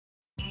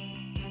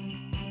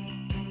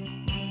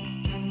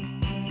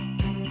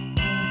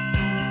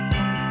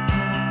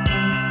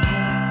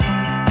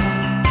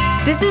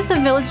This is the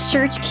Village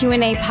Church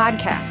Q&A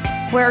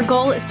podcast, where our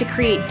goal is to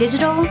create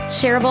digital,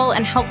 shareable,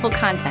 and helpful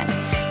content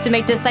to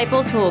make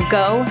disciples who will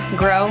go,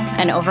 grow,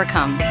 and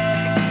overcome.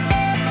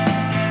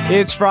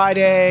 It's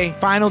Friday,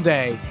 final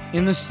day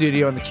in the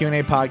studio in the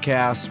Q&A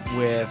podcast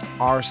with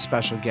our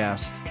special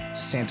guest,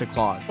 Santa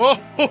Claus.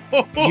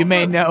 You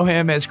may know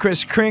him as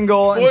Kris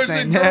Kringle and Boys Saint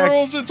and Nick.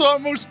 girls, it's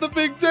almost the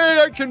big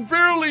day. I can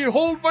barely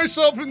hold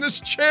myself in this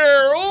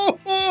chair.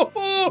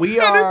 We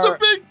and it's are a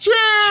big chair.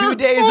 2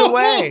 days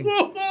away.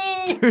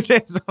 2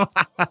 days away.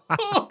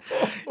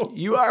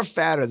 You are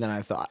fatter than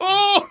I thought.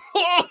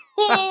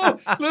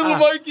 Little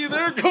Mikey,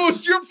 there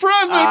goes your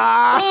present.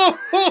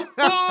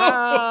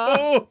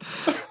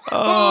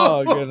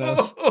 Oh,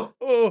 goodness.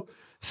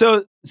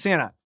 So,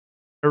 Santa,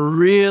 I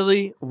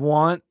really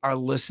want our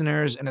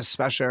listeners and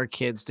especially our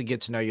kids to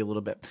get to know you a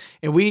little bit.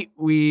 And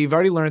we've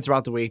already learned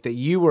throughout the week that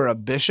you were a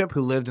bishop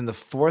who lived in the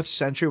 4th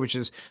century, which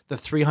is the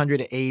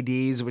 300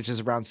 ADs, which is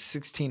around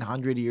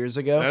 1600 years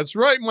ago. That's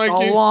right,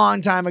 Mikey. A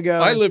long time ago.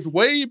 I lived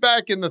way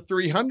back in the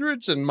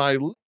 300s, and my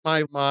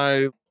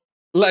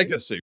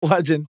legacy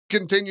Legend.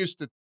 continues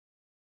to.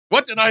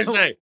 What did I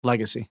say?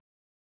 Legacy.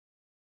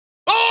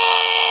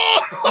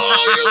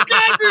 Oh, you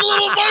got me,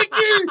 little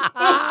Mikey!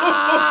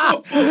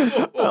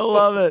 I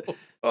love it.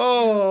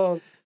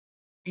 Oh,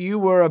 You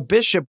were a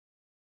bishop,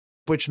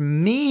 which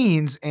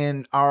means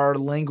in our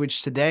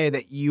language today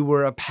that you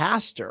were a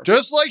pastor.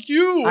 just like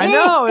you. I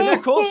know, isn't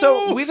that cool?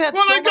 So we've had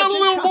But so I got much a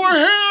in little common. more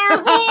hair.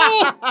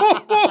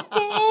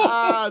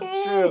 It's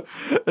true.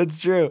 It's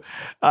true.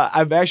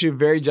 I'm actually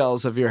very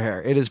jealous of your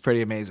hair. It is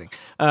pretty amazing.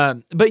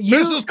 But you,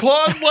 Mrs.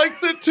 Claus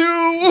likes it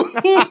too.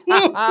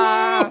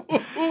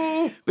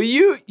 but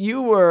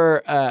you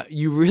were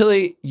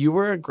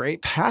a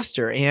great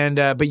pastor, and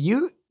but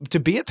you to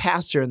be a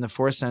pastor in the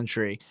 4th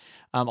century,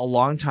 a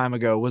long time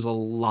ago, was a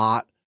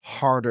lot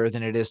harder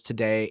than it is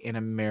today in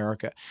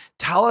America.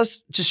 Tell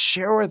us, just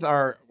share with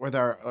our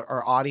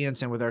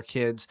audience and with our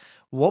kids,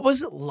 what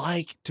was it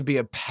like to be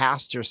a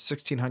pastor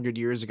 1600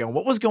 years ago?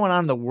 What was going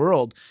on in the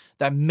world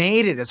that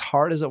made it as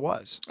hard as it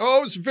was? Oh,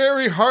 it was a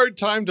very hard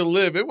time to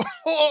live. It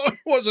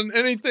wasn't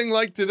anything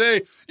like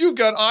today. You've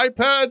got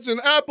iPads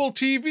and Apple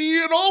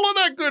TV and all of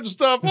that good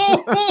stuff.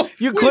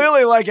 You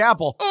clearly like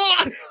Apple.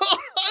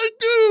 I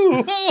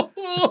do.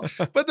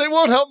 But they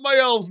won't help my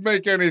elves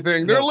make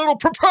anything. They're a little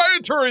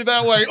proprietary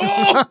that way.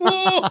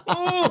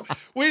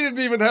 We didn't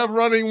even have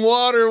running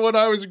water when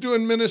I was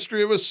doing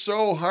ministry. It was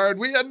so hard.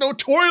 We had no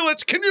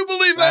toilets. Can you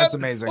believe that? That's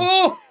amazing.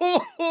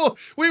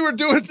 We were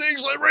doing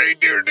things like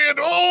reindeer did.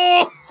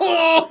 Out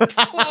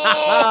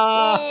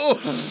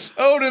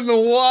in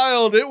the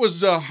wild, it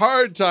was a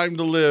hard time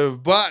to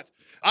live, but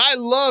I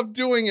loved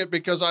doing it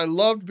because I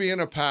loved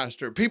being a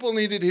pastor. People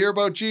needed to hear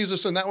about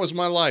Jesus, and that was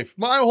my life.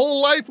 My whole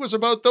life was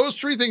about those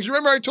 3 things.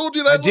 Remember I told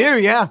you that? I do,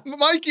 yeah.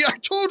 Mikey,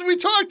 we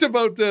talked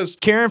about this.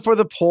 Caring for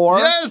the poor.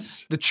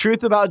 Yes. The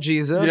truth about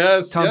Jesus.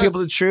 Yes, Telling yes.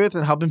 people the truth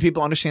and helping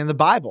people understand the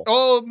Bible.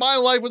 Oh, my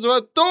life was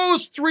about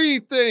those 3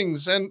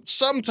 things, and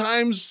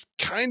sometimes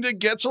kind of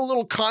gets a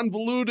little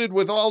convoluted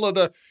with all of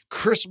the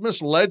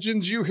Christmas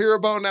legends you hear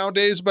about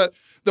nowadays, but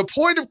the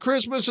point of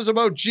Christmas is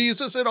about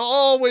Jesus. It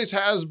always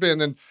has been.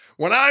 And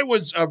when I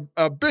was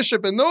a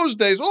bishop in those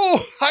days,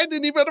 I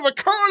didn't even have a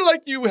car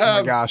like you have.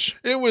 Oh my gosh.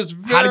 It was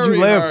very How did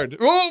you live? hard.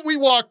 We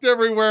walked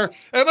everywhere,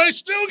 and I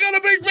still got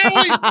a big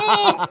belly.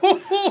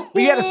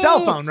 But you had a cell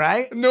phone,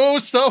 right? No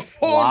cell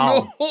phone.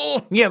 Wow.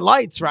 No. You had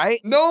lights, right?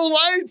 No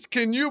lights.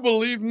 Can you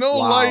believe? No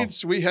Wow.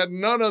 lights. We had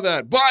none of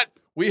that. But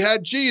we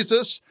had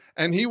Jesus,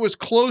 and he was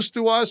close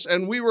to us,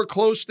 and we were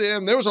close to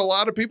him. There was a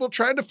lot of people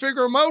trying to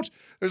figure him out.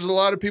 There's a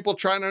lot of people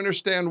trying to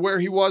understand where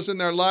he was in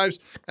their lives,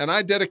 and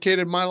I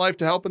dedicated my life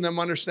to helping them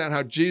understand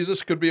how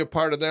Jesus could be a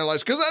part of their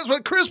lives, because that's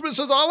what Christmas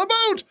is all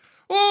about.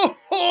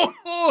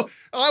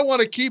 I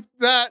want to keep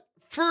that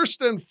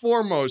first and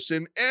foremost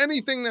in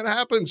anything that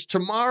happens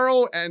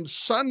tomorrow and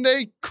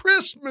Sunday,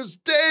 Christmas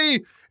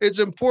Day. It's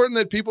important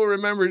that people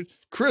remember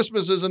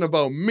Christmas isn't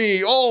about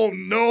me. Oh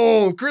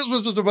no,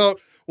 Christmas is about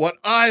what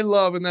I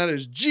love, and that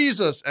is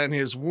Jesus and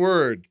his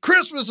word.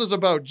 Christmas is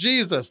about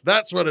Jesus.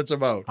 That's what it's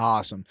about.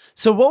 Awesome.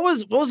 So what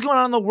was going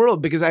on in the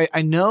world? Because I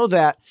know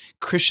that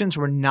Christians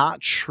were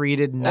not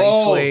treated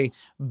nicely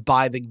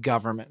by the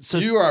government. So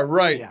You are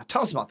right. yeah,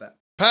 tell us about that.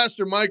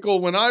 Pastor Michael,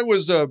 when I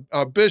was a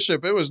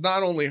bishop, it was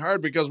not only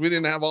hard because we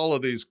didn't have all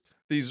of these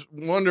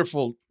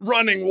wonderful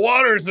running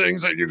water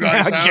things that you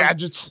guys have.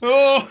 Gadgets.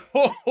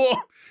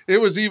 It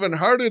was even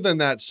harder than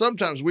that.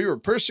 Sometimes we were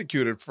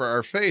persecuted for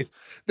our faith.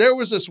 There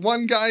was this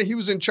one guy, he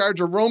was in charge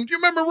of Rome. Do you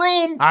remember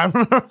Rome?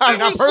 It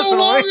was so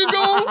long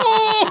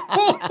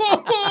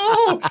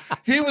ago.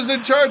 He was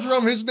in charge of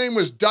Rome. His name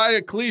was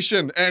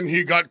Diocletian, and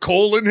he got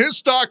coal in his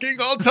stocking,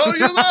 I'll tell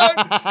you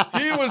that.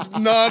 He was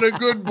not a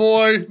good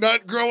boy,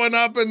 not growing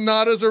up and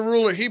not as a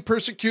ruler. He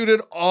persecuted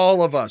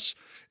all of us.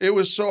 It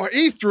was so,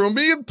 he threw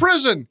me in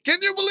prison. Can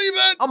you believe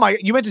that? Oh my,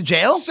 you went to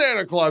jail?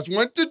 Santa Claus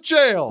went to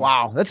jail.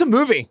 Wow, that's a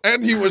movie.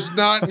 And he was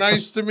not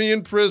nice to me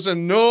in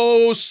prison.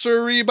 No,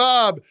 sirree,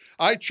 Bob.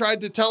 I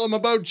tried to tell him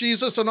about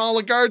Jesus and all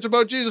the guards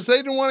about Jesus. They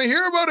didn't want to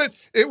hear about it.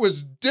 It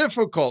was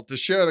difficult to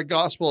share the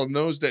gospel in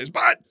those days.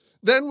 But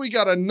then we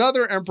got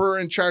another emperor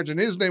in charge, and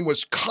his name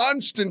was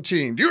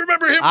Constantine. Do you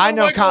remember him? I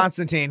know Michael?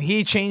 Constantine.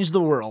 He changed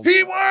the world.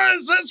 He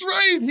was. That's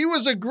right. He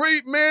was a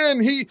great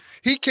man. He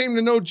came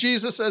to know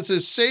Jesus as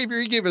his savior.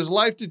 He gave his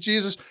life to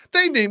Jesus.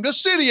 They named a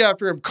city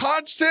after him,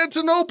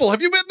 Constantinople.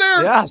 Have you been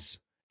there? Yes.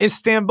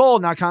 Istanbul,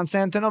 not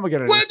Constantinople.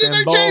 When did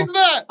they change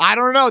that? I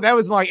don't know. That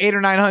was like 800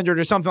 or 900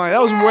 or something like that.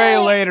 That was way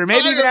later.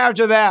 Maybe even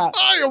after that.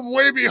 I am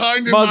way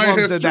behind in Muslims my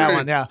history. did that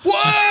one, yeah.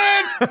 What?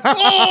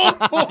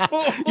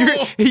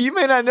 You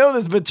may not know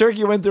this, but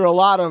Turkey went through a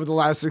lot over the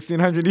last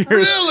 1,600 years.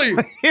 Really?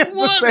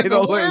 What in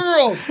the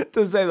world?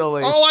 To say the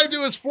least. All I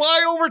do is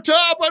fly over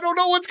top. I don't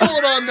know what's going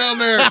on down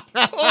there.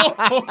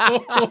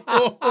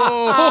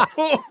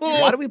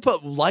 Why do we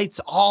put lights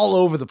all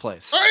over the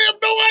place? I have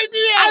no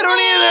idea. I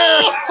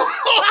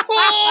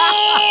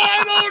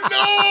I don't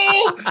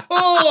know.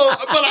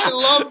 But I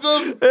love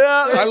them.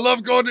 Yeah. I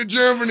love going to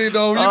Germany,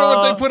 though. You know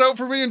what they put out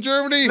for me in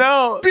Germany?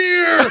 No.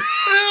 Beer.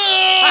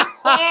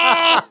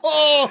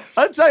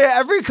 I'll tell you,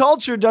 every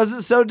culture does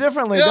it so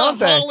differently, don't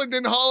they?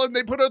 Holland,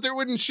 they put out their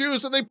wooden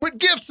shoes and they put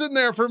gifts in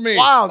there for me.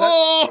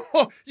 Wow.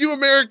 You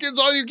Americans,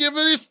 all you give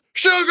is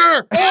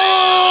sugar.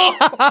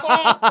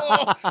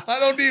 I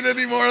don't need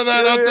any more of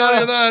that, I'll tell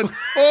you that.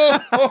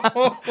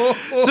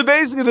 So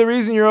basically, the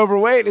reason you're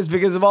overweight is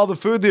because of all the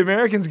food the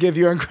Americans give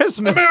you on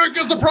Christmas.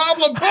 America's the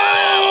problem.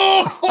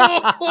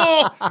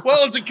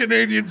 Well, it's the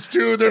Canadians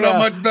too. They're not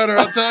much better,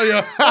 I'll tell you.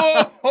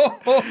 I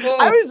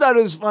always thought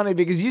it was funny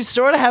because you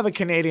sort of have a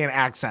Canadian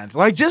accent,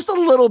 like just a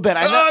little bit.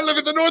 I live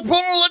at the North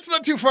Pole. That's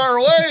not too far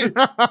away.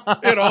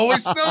 It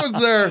always snows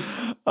there.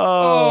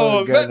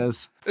 Oh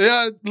goodness.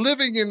 Yeah,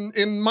 living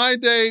in my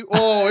day,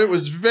 it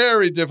was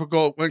very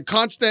difficult when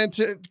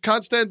Constantine, I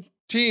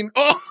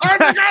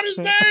forgot his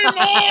name.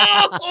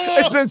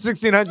 It's been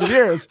 1,600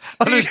 years,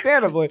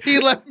 understandably. He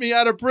let me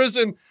out of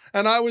prison,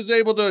 and I was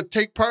able to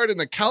take part in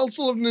the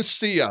Council of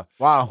Nicaea.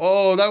 Wow.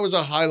 Oh, that was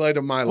a highlight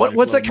of my life.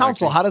 What's a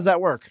council? How does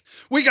that work?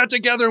 We got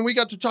together and we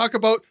got to talk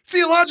about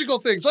theological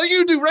things like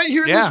you do right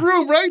here in this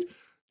room, right?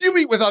 You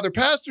meet with other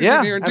pastors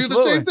in here and do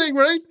the same thing,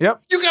 right?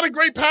 Yep. You got a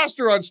great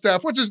pastor on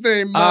staff. What's his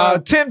name?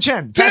 Tim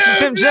Chen. Pastor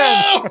Tim Chen.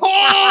 Oh,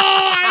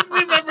 I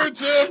remember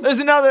Tim. There's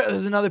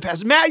another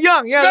pastor. Matt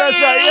Young. Yeah,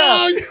 that's right.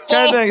 Yeah.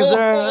 Trying to think.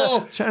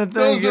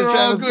 Those are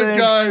all good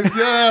guys.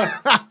 Yeah.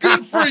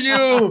 Good for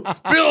you.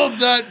 Build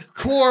that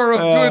core of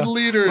good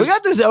leaders. We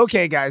got this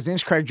okay guy. His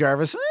name's Craig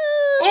Jarvis.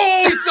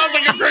 Oh, he sounds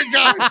like a great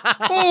guy.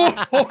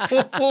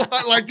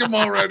 I like him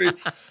already.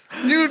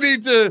 You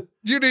need to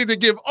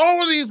give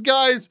all of these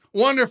guys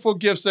wonderful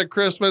gifts at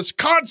Christmas,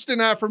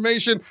 constant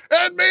affirmation,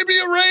 and maybe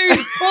a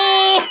raise.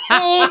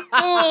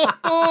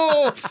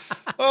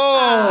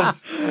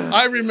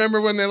 I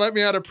remember when they let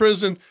me out of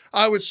prison,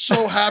 I was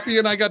so happy,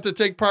 and I got to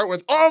take part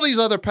with all these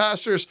other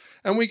pastors,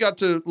 and we got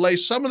to lay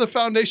some of the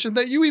foundation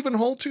that you even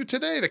hold to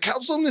today, the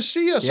Council of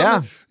Nicaea.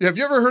 Have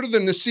you ever heard of the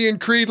Nicene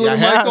Creed, little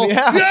Michael?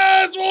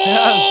 Yes!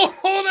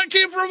 That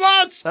came from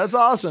us. That's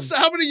awesome.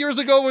 How many years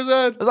ago was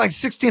that? It was like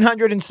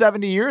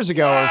 1,670 years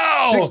ago.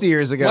 Wow. 60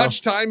 years ago.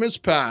 Much time has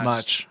passed.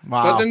 Much.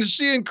 Wow. But the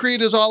Nicene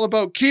Creed is all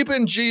about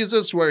keeping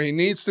Jesus where he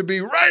needs to be,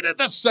 right at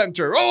the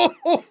center.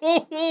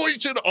 He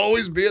should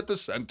always be at the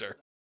center.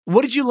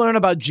 What did you learn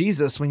about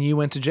Jesus when you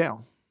went to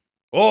jail?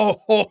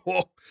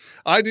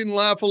 I didn't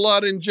laugh a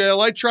lot in jail.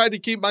 I tried to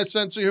keep my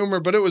sense of humor,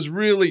 but it was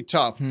really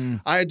tough.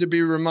 I had to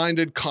be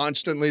reminded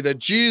constantly that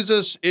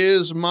Jesus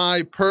is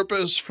my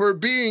purpose for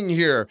being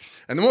here.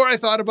 And the more I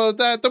thought about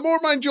that, the more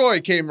my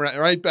joy came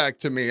right back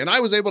to me. And I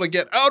was able to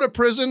get out of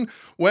prison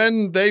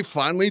when they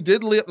finally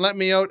did let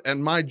me out,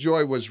 and my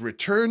joy was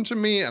returned to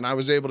me, and I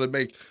was able to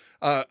make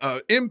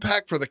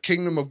impact for the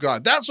kingdom of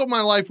God. That's what my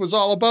life was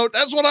all about.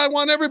 That's what I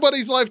want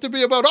everybody's life to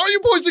be about. All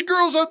you boys and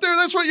girls out there,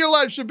 that's what your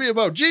life should be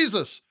about.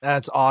 Jesus.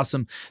 That's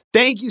awesome.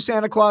 Thank you,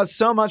 Santa Claus,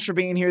 so much for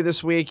being here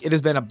this week. It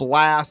has been a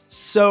blast.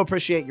 So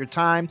appreciate your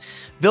time.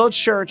 Village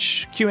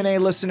Church Q&A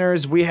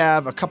listeners, we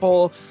have a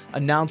couple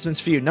announcements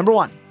for you. Number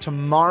one,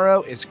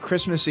 tomorrow is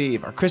Christmas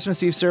Eve. Our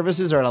Christmas Eve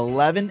services are at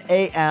 11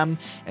 a.m.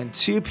 and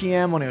 2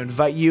 p.m. I want to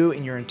invite you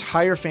and your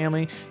entire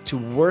family to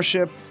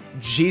worship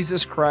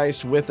Jesus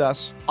Christ with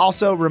us.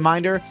 Also,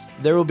 reminder,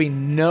 there will be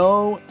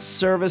no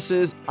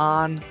services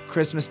on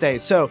Christmas Day.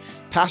 So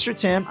Pastor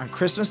Tim, on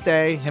Christmas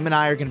Day, him and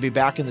I are going to be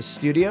back in the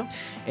studio,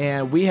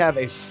 and we have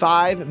a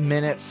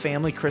 5-minute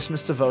family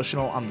Christmas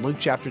devotional on Luke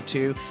chapter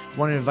 2. I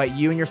want to invite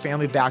you and your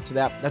family back to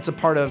that. That's a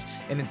part of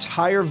an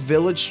entire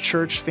Village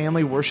Church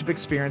family worship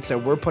experience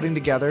that we're putting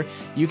together.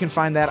 You can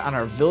find that on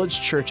our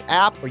Village Church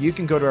app, or you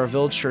can go to our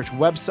Village Church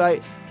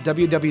website,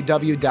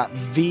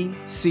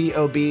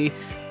 www.vcob.org.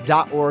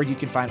 You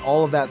can find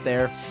all of that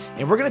there.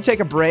 And we're going to take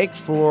a break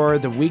for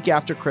the week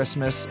after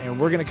Christmas, and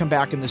we're going to come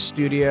back in the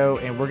studio,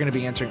 and we're going to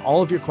be answering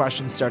all of your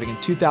questions starting in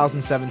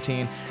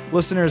 2017.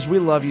 Listeners, we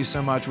love you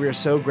so much. We are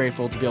so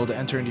grateful to be able to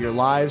enter into your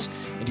lives,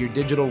 into your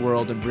digital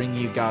world, and bring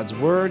you God's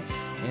word,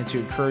 and to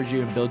encourage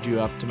you and build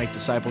you up to make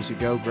disciples who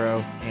go,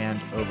 grow, and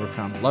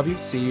overcome. Love you.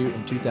 See you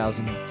in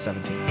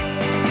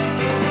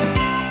 2017.